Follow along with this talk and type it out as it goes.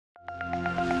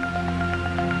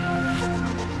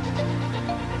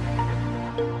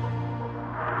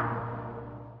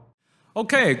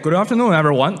Okay, good afternoon,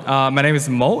 everyone. My name is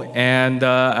Mo, and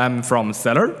I'm from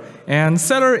Stellar. And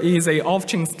Stellar is a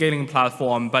off-chain scaling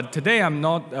platform, but today I'm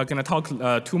not going to talk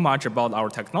too much about our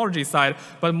technology side,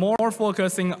 but more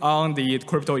focusing on the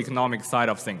crypto economic side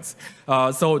of things.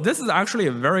 So this is actually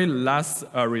a very less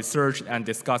researched and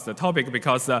discussed topic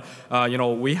because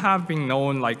we have been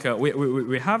known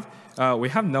we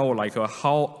have known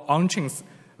how on-chain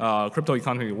crypto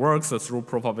economy works through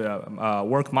proof of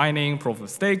work mining, proof of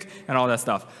stake, and all that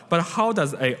stuff. But how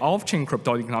does a off-chain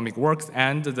crypto economic works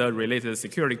and the related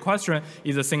security question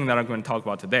is the thing that I'm going to talk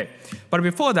about today. But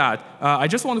before that, I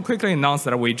just want to quickly announce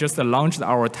that we just launched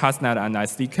our testnet and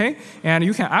SDK, and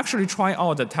you can actually try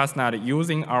out the testnet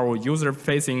using our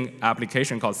user-facing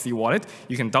application called C-Wallet.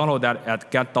 You can download that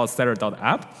at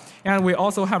get.stellar.app. And we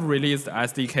also have released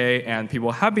SDK, and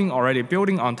people have been already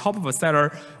building on top of a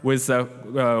Stellar with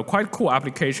quite cool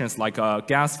applications like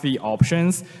gas fee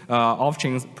options,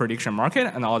 off-chain prediction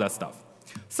market, and all that stuff.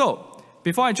 So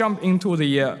before I jump into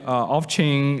the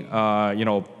off-chain,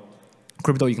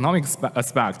 crypto economic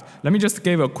aspect, let me just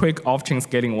give a quick off-chain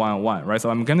scaling one-on-one, right? So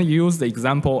I'm going to use the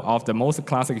example of the most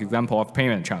classic example of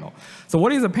payment channel. So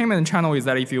what is a payment channel is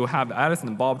that if you have Alice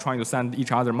and Bob trying to send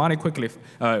each other money quickly,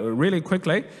 really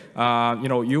quickly,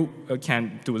 you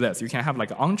can do this. You can have like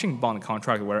an on-chain bond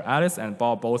contract where Alice and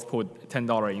Bob both put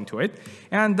 $10 into it.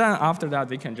 And then after that,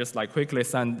 they can just quickly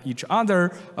send each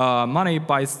other money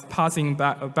by passing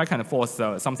back and forth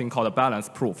something called a balance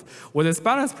proof. What this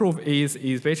balance proof is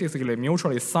basically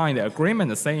mutually signed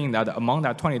agreement saying that among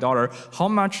that $20, how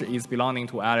much is belonging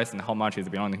to Alice and how much is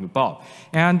belonging to Bob.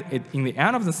 And in the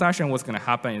end of the session, what's going to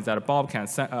happen is that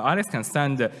Alice can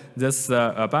send this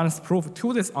balance proof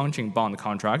to this on-chain bond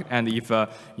contract, and if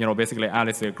basically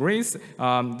Alice agrees,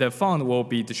 the fund will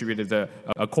be distributed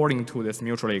according to this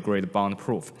mutually agreed bond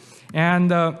proof.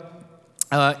 And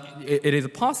it is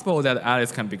possible that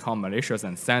Alice can become malicious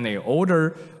and send an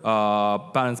older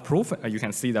balance proof. You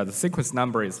can see that the sequence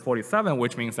number is 47,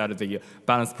 which means that the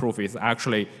balance proof is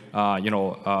actually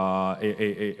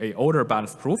a older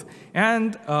balance proof.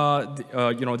 And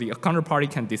the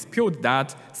counterparty can dispute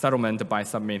that settlement by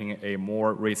submitting a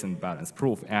more recent balance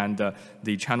proof, and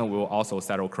the channel will also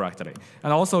settle correctly.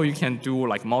 And also you can do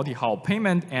like multi-hop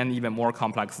payment and even more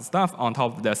complex stuff on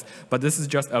top of this. But this is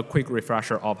just a quick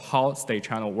refresher of how state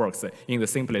channel works in the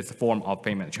simplest form of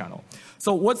payment channel.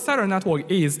 So what Stellar Network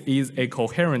is a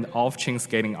coherent off-chain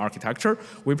scaling architecture.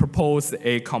 We propose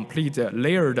a complete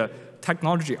layered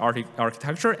technology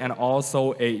architecture and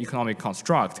also an economic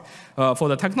construct. For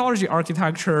the technology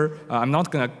architecture, I'm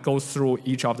not going to go through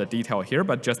each of the detail here,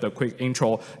 but just a quick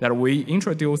intro that we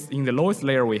introduced in the lowest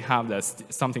layer. We have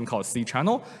something called C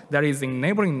channel that is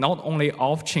enabling not only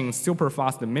off-chain super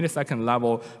fast millisecond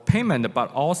level payment,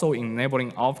 but also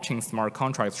enabling off-chain smart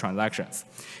contract transactions.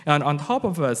 And on top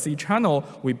of a C channel,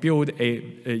 we build a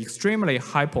extremely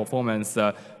high performance,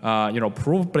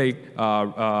 provably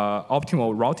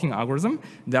optimal routing algorithm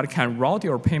that can route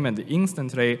your payment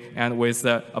instantly and with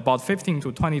about 15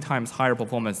 to 20 times higher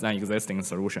performance than existing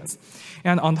solutions.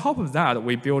 And on top of that,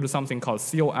 we build something called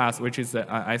COS, which is an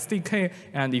SDK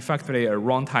and effectively a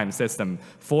runtime system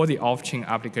for the off-chain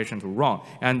application to run.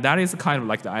 And that is kind of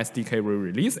like the SDK we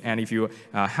release. And if you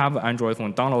have an Android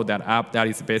phone, download that app, that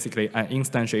is basically an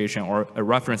instantiation or a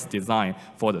reference design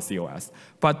for the COS.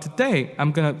 But today,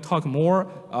 I'm going to talk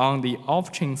more on the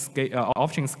off-chain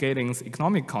scaling's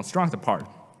economic construct part.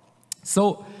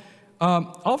 So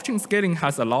off-chain scaling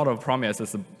has a lot of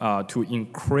promises to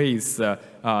increase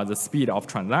the speed of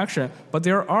transaction, but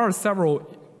there are several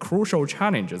crucial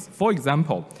challenges. For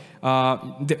example,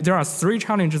 there are 3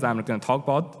 challenges I'm going to talk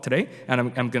about today,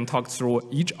 and I'm going to talk through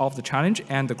each of the challenge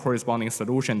and the corresponding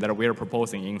solution that we are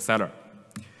proposing in Stellar.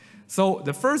 So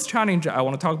the first challenge I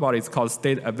want to talk about is called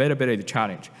state availability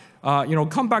challenge.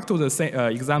 Come back to the same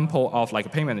example of like a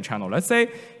payment channel. Let's say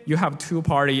you have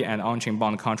two-party and on-chain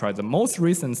bond contract. The most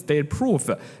recent state proof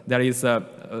that is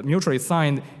mutually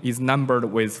signed is numbered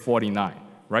with 49,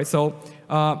 right? So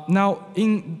now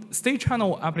in state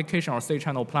channel application or state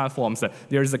channel platforms,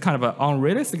 there is a kind of an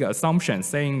unrealistic assumption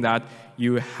saying that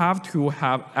you have to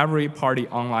have every party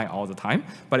online all the time,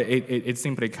 but it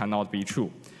simply cannot be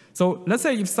true. So let's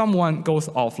say if someone goes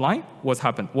offline,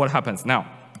 what happens now?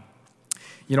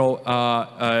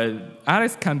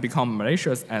 Alice can become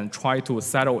malicious and try to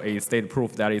settle a state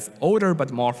proof that is older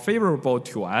but more favorable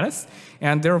to Alice,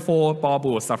 and therefore Bob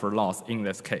will suffer loss in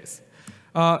this case.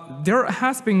 There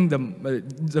has been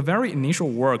the very initial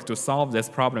work to solve this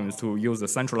problem is to use a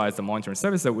centralized monitoring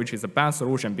service, which is a bad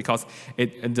solution because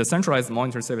the centralized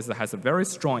monitoring service has a very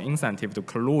strong incentive to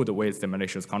collude with the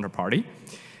malicious counterparty.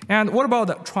 And what about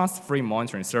the trust-free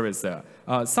monitoring service?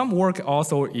 Some work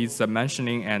also is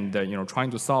mentioning and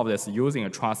trying to solve this using a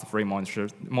trust-free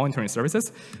monitoring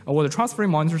services. What the trust-free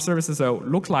monitoring services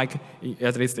look like,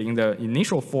 at least in the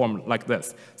initial form, like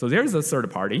this. So there is a third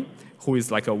party who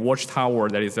is like a watchtower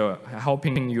that is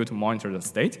helping you to monitor the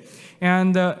state.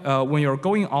 And when you're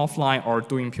going offline or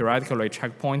doing periodically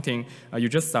checkpointing, you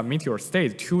just submit your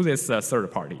state to this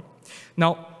third party.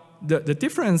 Now, the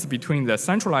difference between the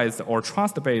centralized or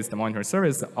trust-based monitoring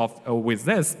service with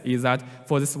this is that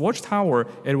for this watchtower,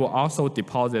 it will also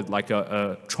deposit like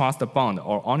a trust bond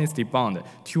or honesty bond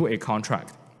to a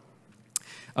contract.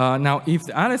 Now, if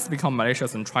the analysts become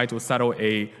malicious and try to settle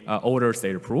a older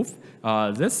state proof,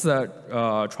 this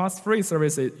trust-free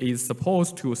service is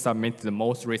supposed to submit the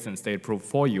most recent state proof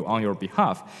for you on your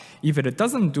behalf. If it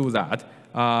doesn't do that,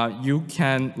 you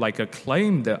can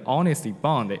claim the honesty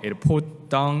bond it put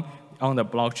down on the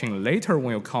blockchain later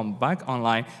when you come back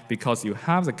online because you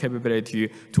have the capability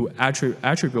to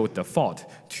attribute the fault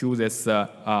to this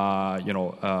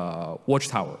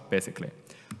watchtower, basically.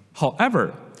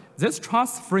 However, these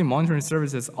trust-free monitoring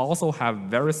services also have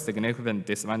very significant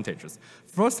disadvantages.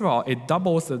 First of all, it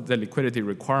doubles the liquidity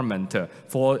requirement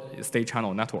for state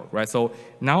channel network, right? So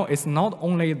now it's not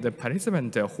only the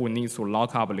participant who needs to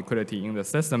lock up liquidity in the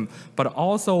system, but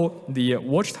also the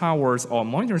watchtowers or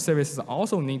monitoring services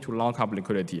also need to lock up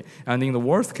liquidity. And in the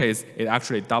worst case, it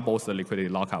actually doubles the liquidity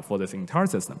lockup for this entire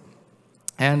system.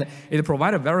 And it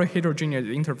provides a very heterogeneous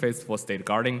interface for state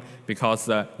guarding because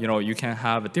you can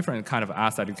have a different kind of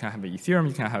asset. You can have Ethereum,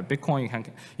 you can have Bitcoin,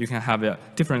 you can have a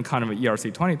different kind of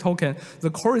ERC20 token. The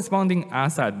corresponding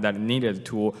asset that needed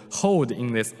to hold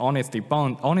in this honest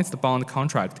bond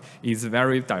contract is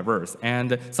very diverse.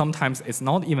 And sometimes it's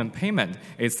not even payment.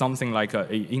 It's something like an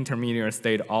intermediate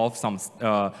state of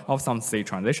some state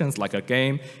transitions, like a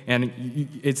game. And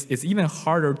it's even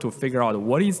harder to figure out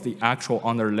what is the actual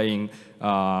underlying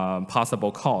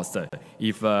possible cost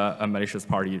if a malicious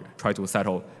party try to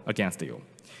settle against you.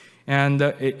 And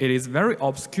it is very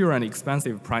obscure and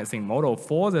expensive pricing model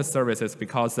for the services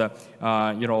because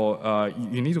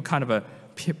you need to kind of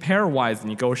pairwise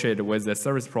negotiate with the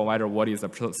service provider what is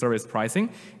the service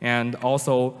pricing, and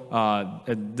also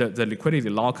the liquidity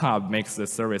lockup makes the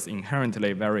service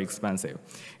inherently very expensive.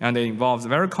 And it involves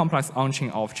very complex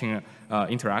on-chain, off-chain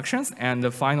interactions,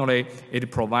 and finally it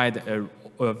provides a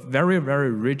very, very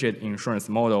rigid insurance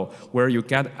model where you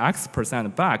get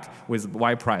X% back with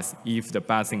Y price if the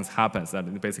bad things happen,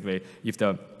 that basically if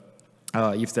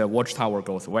the watchtower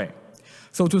goes away.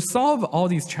 So to solve all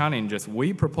these challenges,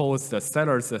 we propose the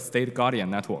Settlers State Guardian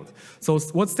Network. So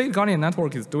what State Guardian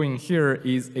Network is doing here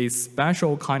is a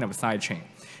special kind of sidechain.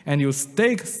 And you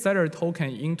stake Settler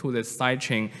token into this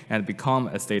sidechain and become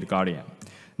a state guardian.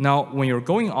 Now, when you're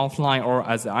going offline or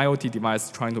as an IoT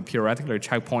device trying to periodically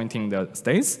checkpointing the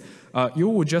states, you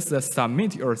would just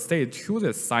submit your state to the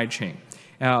sidechain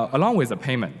along with the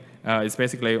payment. It's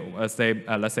basically, let's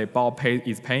say Bob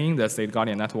is paying the State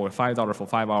Guardian Network $5 for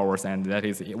 5 hours, and that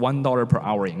is $1 per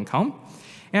hour income.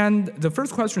 And the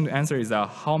first question to answer is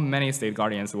how many state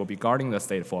guardians will be guarding the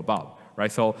state for Bob,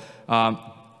 right? So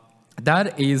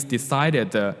that is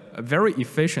decided very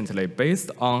efficiently based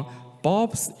on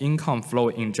Bob's income flow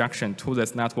injection to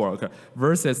this network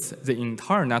versus the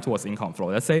entire network's income flow.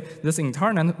 Let's say this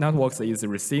entire network is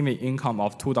receiving income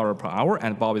of $2 per hour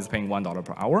and Bob is paying $1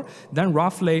 per hour. Then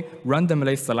roughly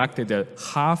randomly selected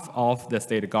half of the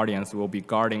state guardians will be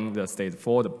guarding the state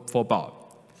for Bob.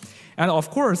 And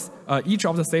of course, each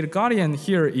of the state guardian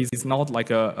here is not like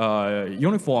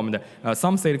uniformed.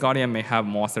 Some state guardian may have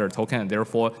more Settler token, and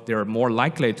therefore they're more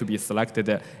likely to be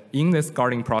selected in this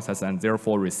guarding process and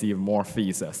therefore receive more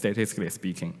fees, statistically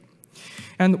speaking.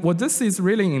 And what this is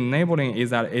really enabling is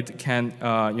that it can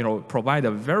provide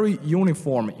a very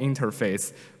uniform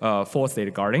interface for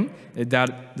state guarding,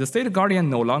 that the state guardian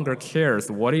no longer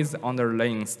cares what is the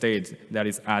underlying state that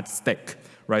is at stake.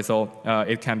 Right, so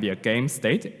it can be a game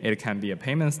state, it can be a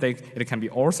payment state, it can be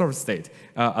all sorts of state,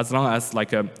 as long as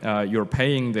you're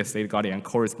paying the state guardian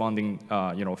corresponding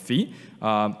fee.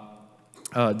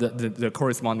 The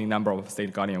corresponding number of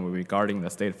state guardian will be guarding the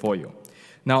state for you.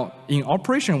 Now, in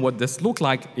operation, what this looks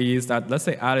like is that let's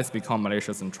say Alice becomes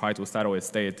malicious and try to settle a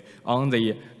state on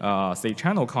the state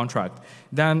channel contract.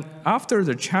 Then after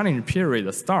the challenge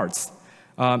period starts,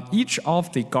 each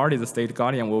of the guarded state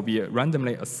guardian will be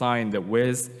randomly assigned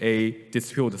with a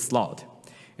dispute slot.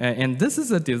 And this is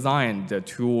designed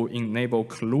to enable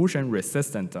collusion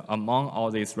resistance among all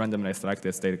these randomly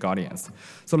selected state guardians.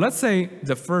 So let's say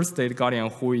the first state guardian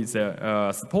who is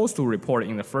supposed to report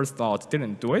in the first slot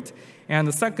didn't do it, and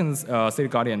the second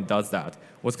state guardian does that,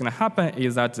 what's going to happen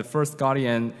is that the first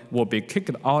guardian will be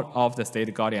kicked out of the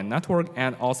state guardian network,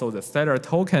 and also the Stellar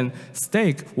token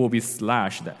stake will be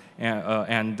slashed,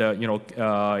 and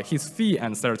his fee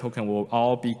and Stellar token will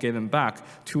all be given back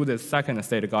to the second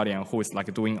state guardian who is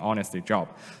like doing honestly job.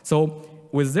 So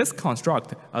with this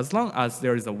construct, as long as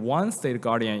there is a one state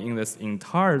guardian in this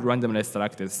entire randomly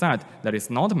selected set that is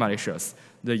not malicious,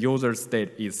 the user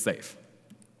state is safe.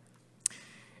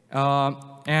 What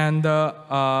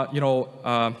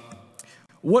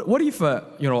if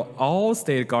all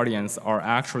state guardians are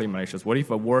actually malicious? What if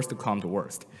a worst come to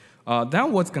worst?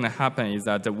 Then what's going to happen is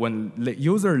that when the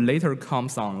user later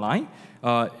comes online,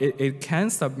 it can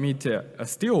submit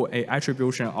still an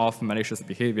attribution of malicious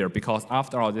behavior, because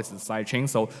after all, this is sidechain,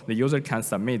 so the user can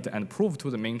submit and prove to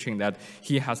the main chain that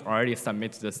he has already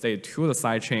submitted the state to the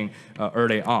sidechain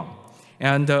early on.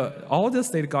 And all the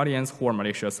state guardians who are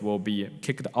malicious will be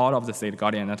kicked out of the state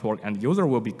guardian network, and the user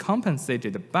will be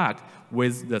compensated back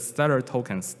with the Stellar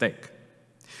token stake.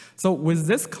 So with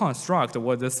this construct,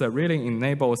 what this really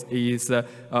enables is a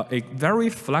very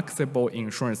flexible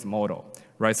insurance model,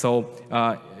 right? So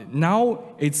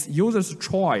now it's user's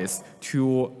choice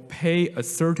to pay a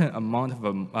certain amount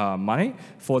of money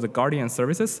for the guardian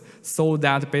services, so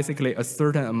that basically a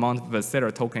certain amount of the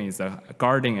Stellar token is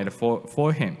guarding it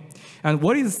for him. And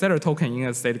what is Stellar token in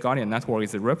a state guardian network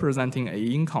is representing an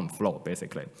income flow,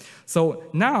 basically. So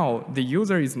now the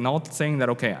user is not saying that,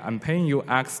 okay, I'm paying you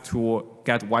X to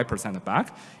get Y%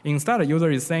 back. Instead, the user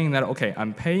is saying that, okay,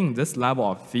 I'm paying this level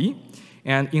of fee,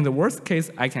 and in the worst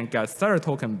case, I can get Stellar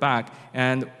token back,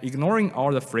 and ignoring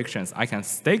all the frictions, I can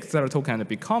stake Stellar token and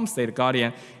become state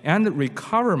guardian and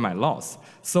recover my loss.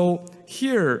 So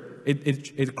here,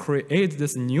 it creates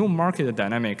this new market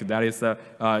dynamic that is,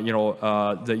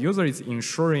 the user is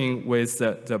ensuring with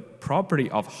the property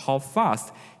of how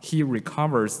fast he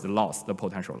recovers the loss, the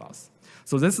potential loss.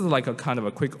 So this is like a kind of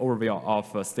a quick overview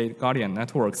of state guardian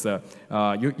networks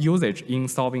usage in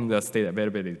solving the state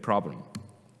availability problem.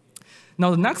 Now,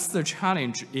 the next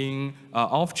challenge in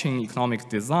off-chain economic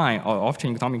design or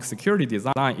off-chain economic security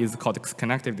design is called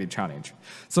connectivity challenge.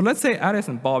 So let's say Alice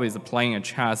and Bob is playing a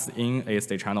chess in a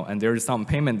state channel, and there is some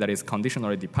payment that is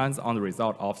conditionally depends on the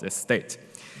result of this state.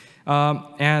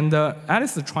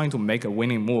 Alice is trying to make a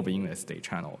winning move in the state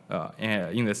channel,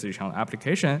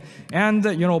 application, and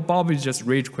Bob is just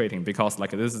rage quitting because like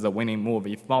this is a winning move.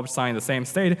 If Bob signed the same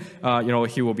state,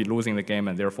 he will be losing the game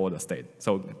and therefore the state.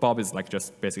 So Bob is like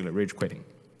just basically rage quitting.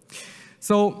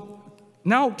 So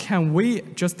now can we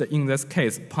just in this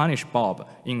case punish Bob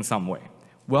in some way?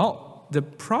 Well, the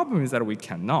problem is that we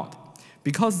cannot.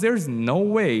 Because there's no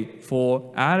way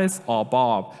for Alice or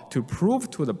Bob to prove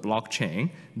to the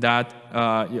blockchain that,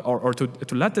 or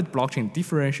to let the blockchain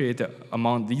differentiate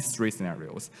among these three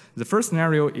scenarios. The first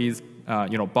scenario is,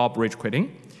 Bob rage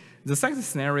quitting. The second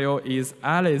scenario is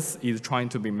Alice is trying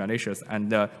to be malicious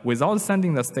and without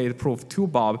sending the state proof to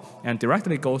Bob and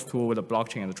directly goes to the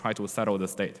blockchain and try to settle the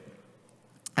state.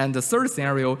 And the third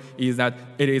scenario is that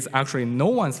it is actually no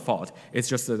one's fault. It's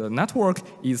just that the network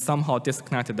is somehow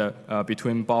disconnected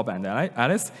between Bob and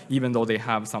Alice, even though they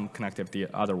have some connectivity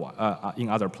in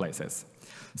other places.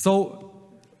 So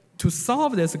to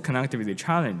solve this connectivity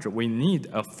challenge, we need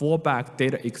a fallback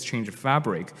data exchange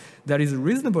fabric that is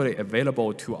reasonably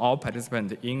available to all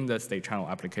participants in the state channel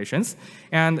applications.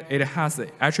 And it has the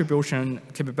attribution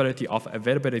capability of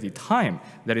availability time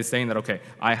that is saying that, okay,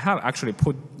 I have actually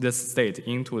put this state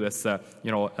into this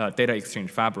data exchange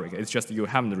fabric. It's just you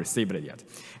haven't received it yet.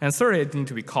 And third, it needs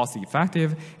to be cost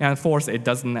effective. And fourth, it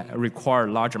doesn't require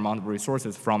a large amount of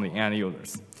resources from the end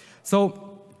users. So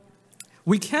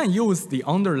we can use the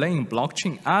underlying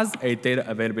blockchain as a data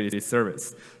availability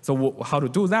service. So how to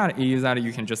do that is that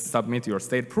you can just submit your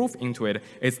state proof into it.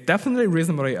 It's definitely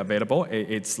reasonably available.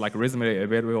 It's like reasonably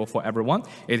available for everyone.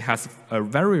 It has a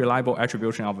very reliable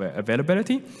attribution of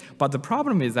availability. But the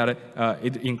problem is that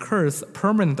it incurs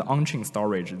permanent on-chain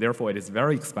storage. Therefore, it is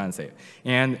very expensive.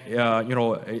 And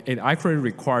it actually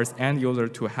requires end user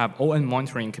to have ON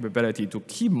monitoring capability to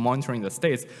keep monitoring the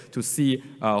states to see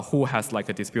who has like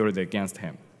a disputed against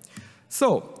him.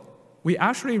 So we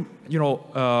actually,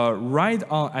 write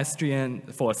on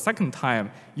SGN for a second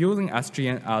time using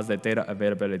SGN as a data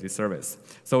availability service.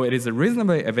 So it is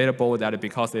reasonably available that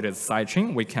because it is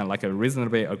sidechain, we can like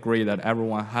reasonably agree that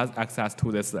everyone has access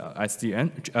to this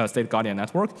SGN, state guardian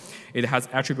network. It has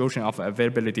attribution of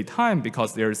availability time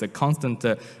because there is a constant,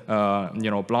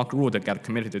 block rule that get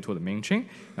committed to the main chain.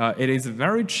 It is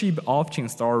very cheap off-chain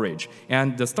storage,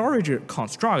 and the storage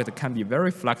construct can be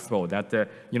very flexible. That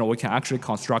we can actually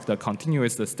construct a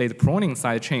continuous state pruning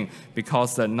sidechain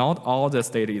because not all the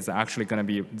state is actually going to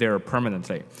be there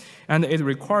permanently. And it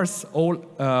requires all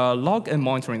log-n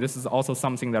monitoring. This is also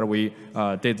something that we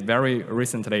did very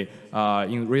recently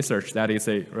in research. That is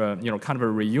kind of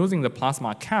reusing the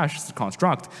plasma cache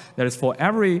construct. That is for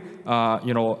every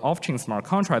off-chain smart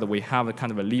contract, we have a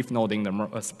kind of a leaf node in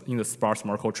the sparse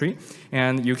Merkle tree,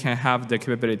 and you can have the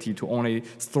capability to only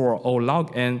store all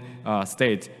log-n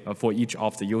state for each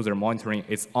of the user monitoring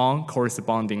its own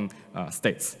corresponding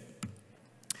states.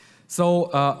 So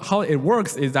how it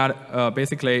works is that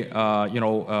basically,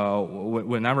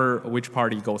 whenever which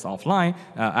party goes offline,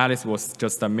 Alice will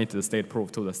just submit the state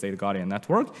proof to the state guardian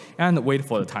network and wait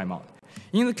for the timeout.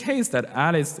 In the case that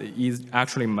Alice is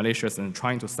actually malicious and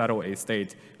trying to settle a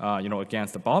state,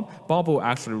 against Bob, Bob will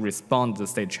actually respond to the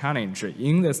state challenge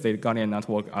in the state guardian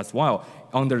network as well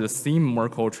under the same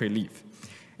Merkle tree leaf.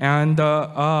 And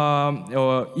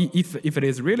if it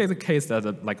is really the case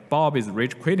that like Bob is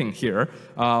rage quitting here,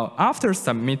 after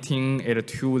submitting it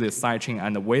to the sidechain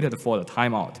and waited for the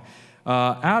timeout,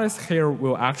 Alice here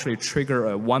will actually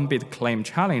trigger a 1-bit claim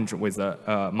challenge with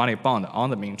a money bond on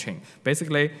the main chain.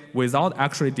 Basically, without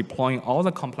actually deploying all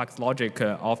the complex logic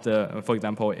of the, for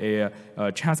example, a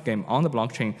chess game on the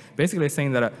blockchain, basically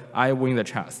saying that I win the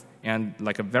chess. And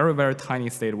like a very, very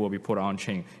tiny state will be put on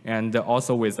chain, and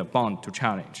also with a bond to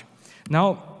challenge.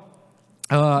 Now,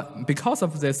 because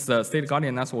of this state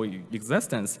guardian network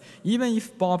existence, even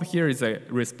if Bob here is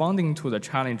responding to the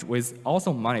challenge with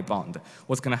also money bond,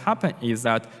 what's going to happen is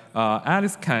that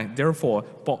Alice can therefore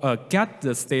get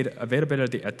the state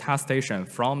availability attestation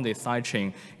from the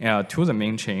sidechain to the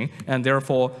main chain, and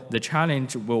therefore the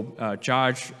challenge will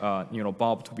judge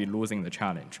Bob to be losing the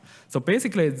challenge. So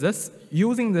basically,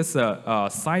 using this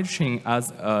sidechain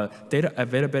as a data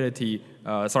connectivity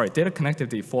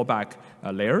fallback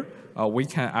layer, we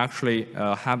can actually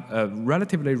have a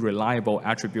relatively reliable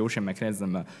attribution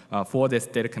mechanism for this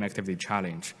data connectivity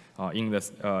challenge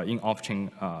in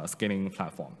off-chain scaling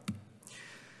platform.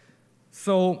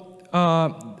 So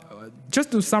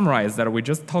just to summarize that, we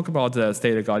just talked about the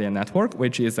state guardian network,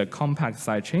 which is a compact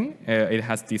sidechain. It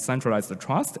has decentralized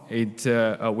trust.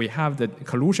 We have the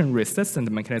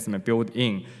collusion-resistant mechanism built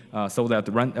in, so that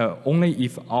only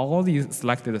if all the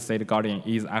selected state guardian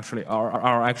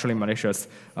are actually malicious,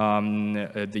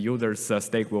 the user's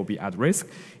stake will be at risk.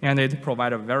 And it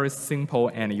provides a very simple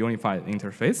and unified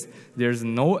interface. There's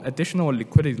no additional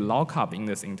liquidity lockup in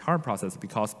this entire process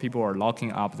because people are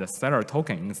locking up the seller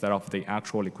token instead of the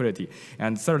actual liquidity.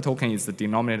 And seller token is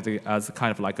denominated as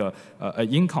kind of like an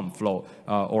income flow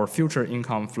or future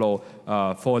income flow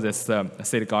for this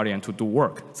state guardian to do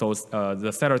work. So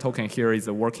the seller token here is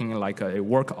working like a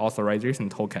work authorization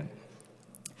token.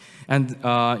 And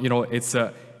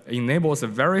enables a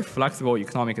very flexible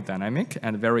economic dynamic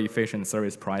and very efficient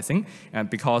service pricing. And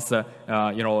because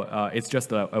it's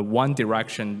just a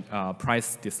one-direction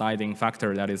price deciding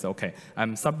factor that is, okay,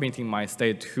 I'm submitting my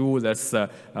state to this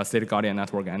state guardian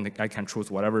network, and I can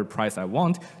choose whatever price I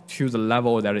want to the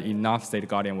level that enough state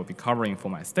guardian will be covering for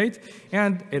my state.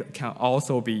 And it can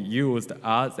also be used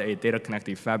as a data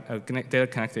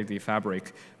connectivity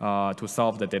fabric to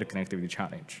solve the data connectivity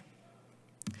challenge.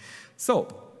 So,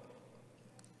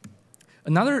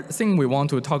 another thing we want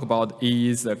to talk about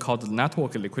is called the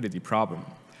network liquidity problem.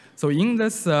 So in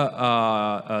this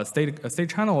state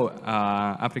channel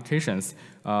applications,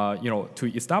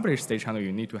 to establish state channel,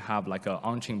 you need to have like an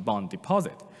on-chain bond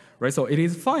deposit. Right, so it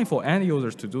is fine for end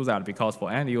users to do that because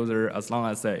for end user, as long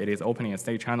as it is opening a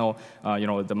state channel,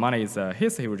 the money is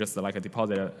his, he will just like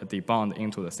deposit the bond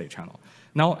into the state channel.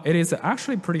 Now, it is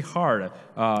actually pretty hard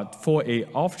for a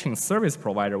off-chain service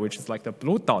provider, which is like the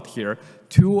blue dot here,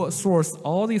 to source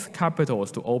all these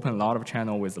capitals to open a lot of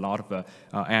channel with a lot of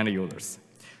end users.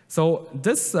 So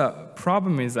this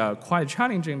problem is quite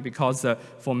challenging because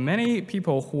for many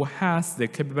people who has the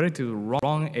capability to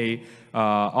run a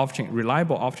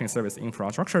reliable off-chain service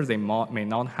infrastructure, they may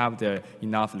not have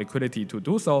enough liquidity to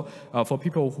do so. For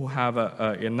people who have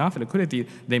enough liquidity,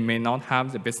 they may not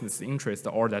have the business interest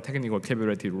or the technical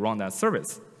capability to run that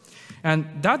service. And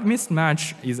that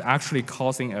mismatch is actually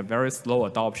causing a very slow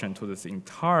adoption to this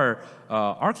entire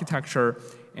architecture.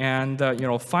 And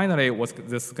finally, what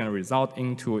this is going to result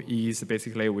into is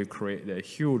basically we create a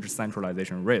huge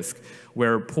centralization risk,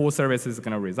 where pool service is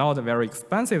going to result, a very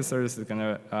expensive service is going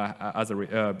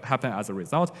to happen as a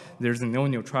result. There's no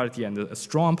neutrality and a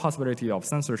strong possibility of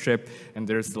censorship, and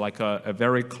there's like a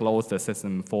very closed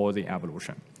system for the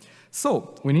evolution.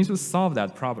 So we need to solve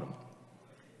that problem.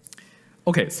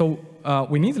 Okay, so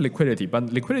we need liquidity,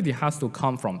 but liquidity has to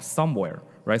come from somewhere,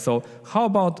 right? So how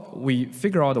about we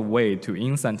figure out a way to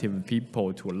incentive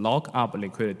people to lock up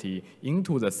liquidity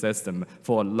into the system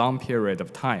for a long period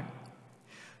of time?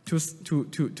 To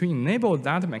enable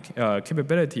that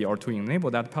capability or to enable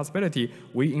that possibility,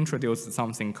 we introduced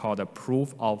something called a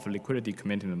Proof of Liquidity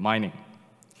Commitment mining.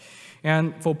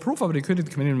 And for Proof of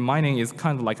Liquidity Commitment mining is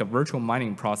kind of like a virtual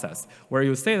mining process where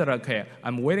you say that, okay,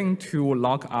 I'm willing to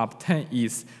lock up 10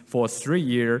 ETH for 3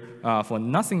 years for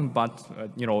nothing but,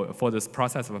 for this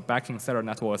process of backing Stellar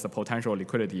Network as a potential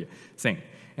liquidity thing.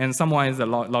 And someone is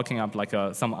locking up like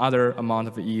some other amount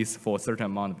of ETH for a certain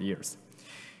amount of years.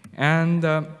 And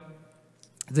there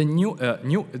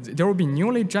will be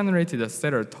newly generated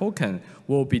Stellar token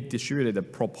will be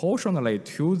distributed proportionally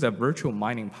to the virtual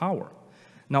mining power.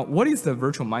 Now, what is the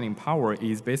virtual mining power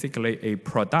is basically a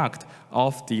product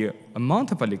of the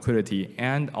amount of liquidity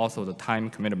and also the time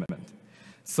commitment.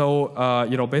 So,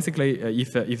 basically,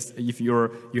 if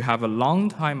you have a long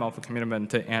time of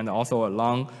commitment and also a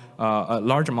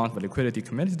large amount of liquidity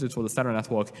committed to the Stellar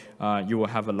network, you will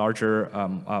have a larger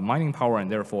mining power and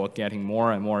therefore getting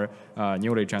more and more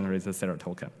newly generated Stellar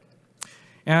token.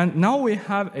 And now we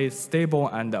have a stable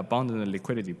and abundant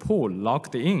liquidity pool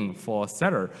locked in for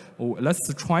Stellar.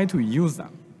 Let's try to use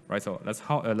them, right? So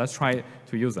let's try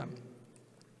to use them.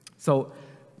 So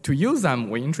to use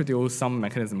them, we introduce some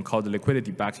mechanism called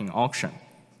liquidity backing auction.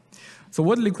 So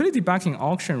what liquidity backing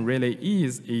auction really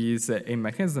is a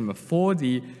mechanism for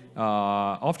the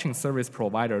off-chain service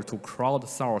provider to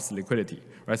crowdsource liquidity,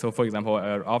 right? So for example,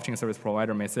 an off-chain service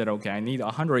provider may say, okay, I need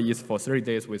 100 ETH for 30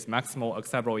 days with maximal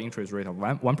acceptable interest rate of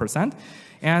 1%,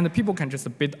 and people can just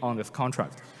bid on this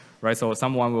contract. Right, so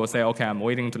someone will say, okay, I'm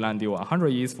waiting to lend you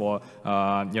 100 ETH for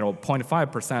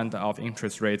 0.5% of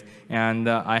interest rate, and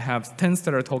I have 10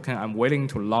 Stellar token. I'm willing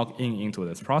to log into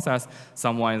this process.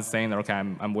 Someone is saying that, okay,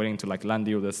 I'm willing to lend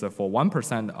you this for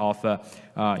 1%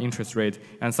 of interest rate,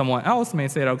 and someone else may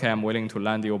say, okay, I'm willing to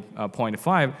lend you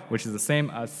 0.5, which is the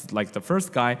same as the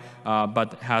first guy,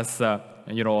 but has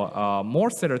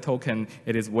more Stellar token.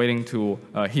 It is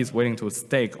he's willing to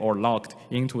stake or locked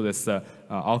into this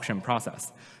auction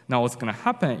process. Now, what's going to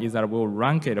happen is that we'll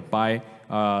rank it by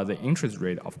the interest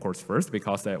rate, of course, first,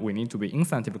 because we need to be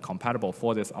incentive compatible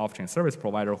for this off-chain service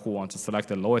provider who wants to select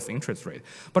the lowest interest rate.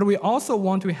 But we also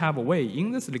want to have a way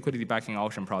in this liquidity backing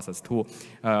auction process to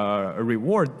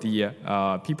reward the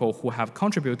people who have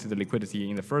contributed the liquidity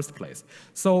in the first place.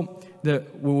 So we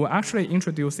will actually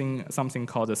introducing something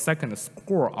called the second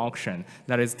score auction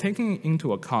that is taking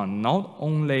into account not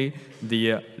only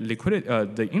the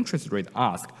the interest rate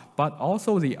asked, but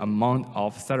also the amount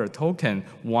of Stellar token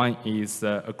one is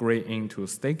agreeing to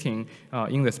staking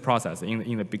in this process.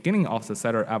 In the beginning of the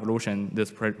Stellar evolution,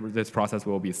 this process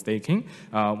will be staking.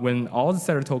 When all the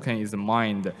Stellar token is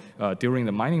mined during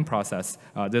the mining process,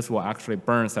 this will actually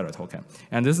burn Stellar token.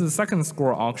 And this is the second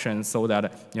score auction, so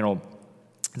that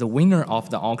the winner of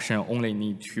the auction only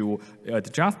need to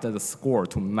adjust the score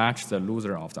to match the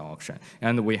loser of the auction.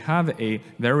 And we have a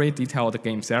very detailed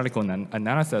game theoretical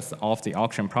analysis of the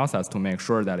auction process to make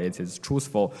sure that it is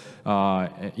truthful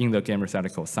in the game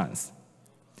theoretical sense.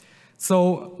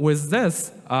 So with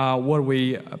this, what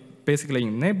we basically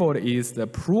enabled is the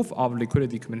Proof of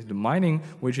Liquidity Commitment mining,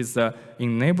 which is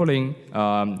enabling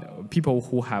people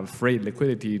who have free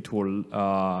liquidity to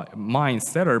mine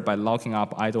Stellar by locking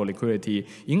up idle liquidity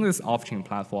in this off-chain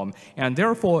platform, and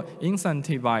therefore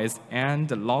incentivize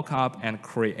and lock up and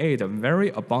create a very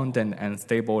abundant and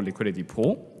stable liquidity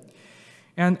pool.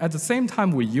 And at the same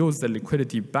time, we use the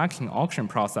liquidity backing auction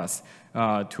process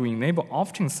to enable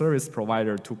off-chain service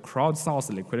provider to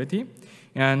crowdsource liquidity.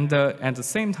 And at the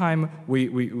same time,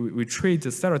 we treat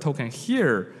the Stellar token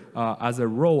here as a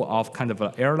role of kind of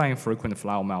an airline frequent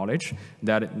flyer mileage.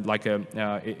 That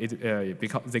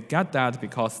because they get that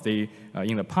because they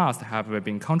in the past have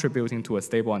been contributing to a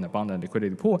stable and abundant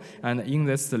liquidity pool, and in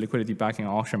this liquidity backing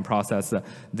auction process,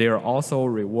 they are also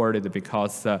rewarded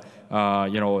because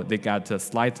they get a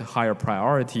slight higher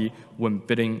priority when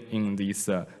bidding in this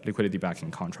liquidity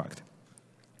backing contract.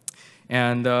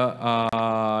 And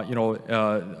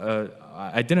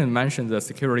I didn't mention the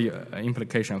security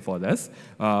implication for this,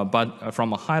 but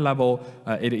from a high level,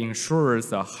 it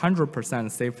ensures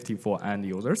 100% safety for end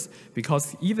users,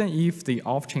 because even if the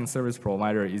off-chain service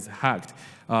provider is hacked,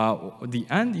 the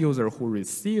end user who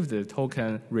received the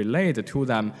token relayed to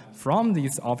them from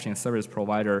this off-chain service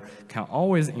provider can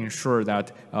always ensure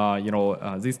that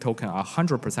these tokens are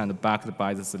 100% backed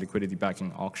by this liquidity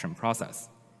backing auction process.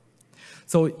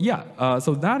 So yeah,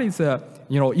 so that is,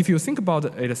 if you think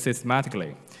about it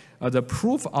systematically, the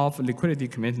proof of liquidity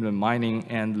commitment mining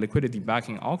and liquidity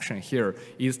backing auction here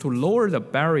is to lower the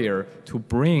barrier to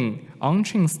bring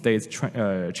on-chain state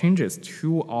changes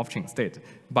to off-chain state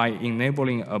by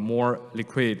enabling a more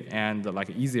liquid and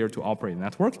easier to operate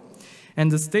network. And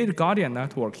the state guardian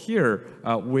network here,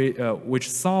 which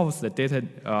solves the data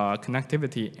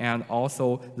connectivity and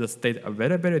also the state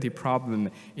availability problem,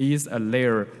 is a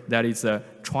layer that is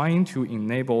trying to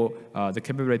enable the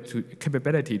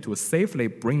capability to safely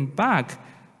bring back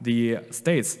the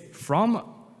states from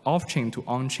off-chain to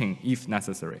on-chain if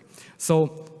necessary.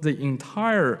 So the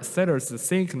entire Settlers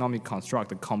C economic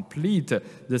construct complete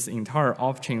this entire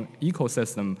off-chain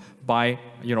ecosystem by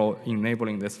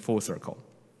enabling this full circle.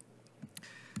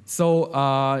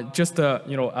 So just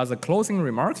as a closing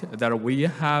remark, that we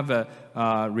have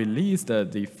released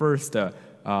the first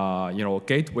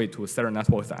gateway to Settler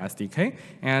Networks SDK,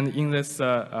 and in this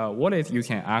wallet you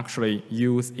can actually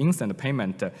use instant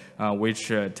payment, which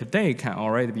today can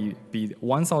already be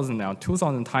 1,000 and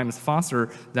 2,000 times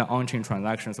faster than on-chain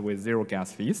transactions with zero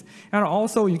gas fees. And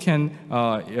also you can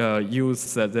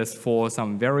use this for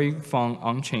some very fun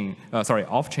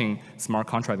off-chain smart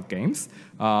contract games,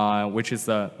 which is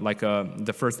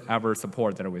the first ever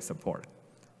support that we support.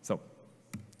 So,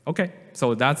 okay,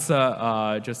 so that's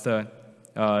just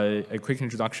a quick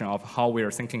introduction of how we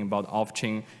are thinking about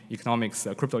off-chain economics,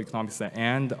 crypto economics,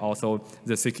 and also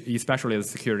especially the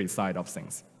security side of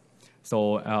things.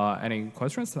 So any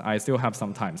questions? I still have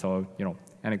some time, so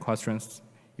any questions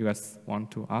you guys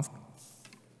want to ask?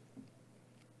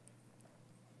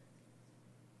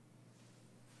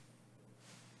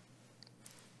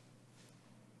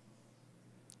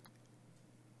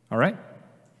 All right,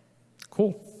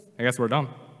 cool. I guess we're done.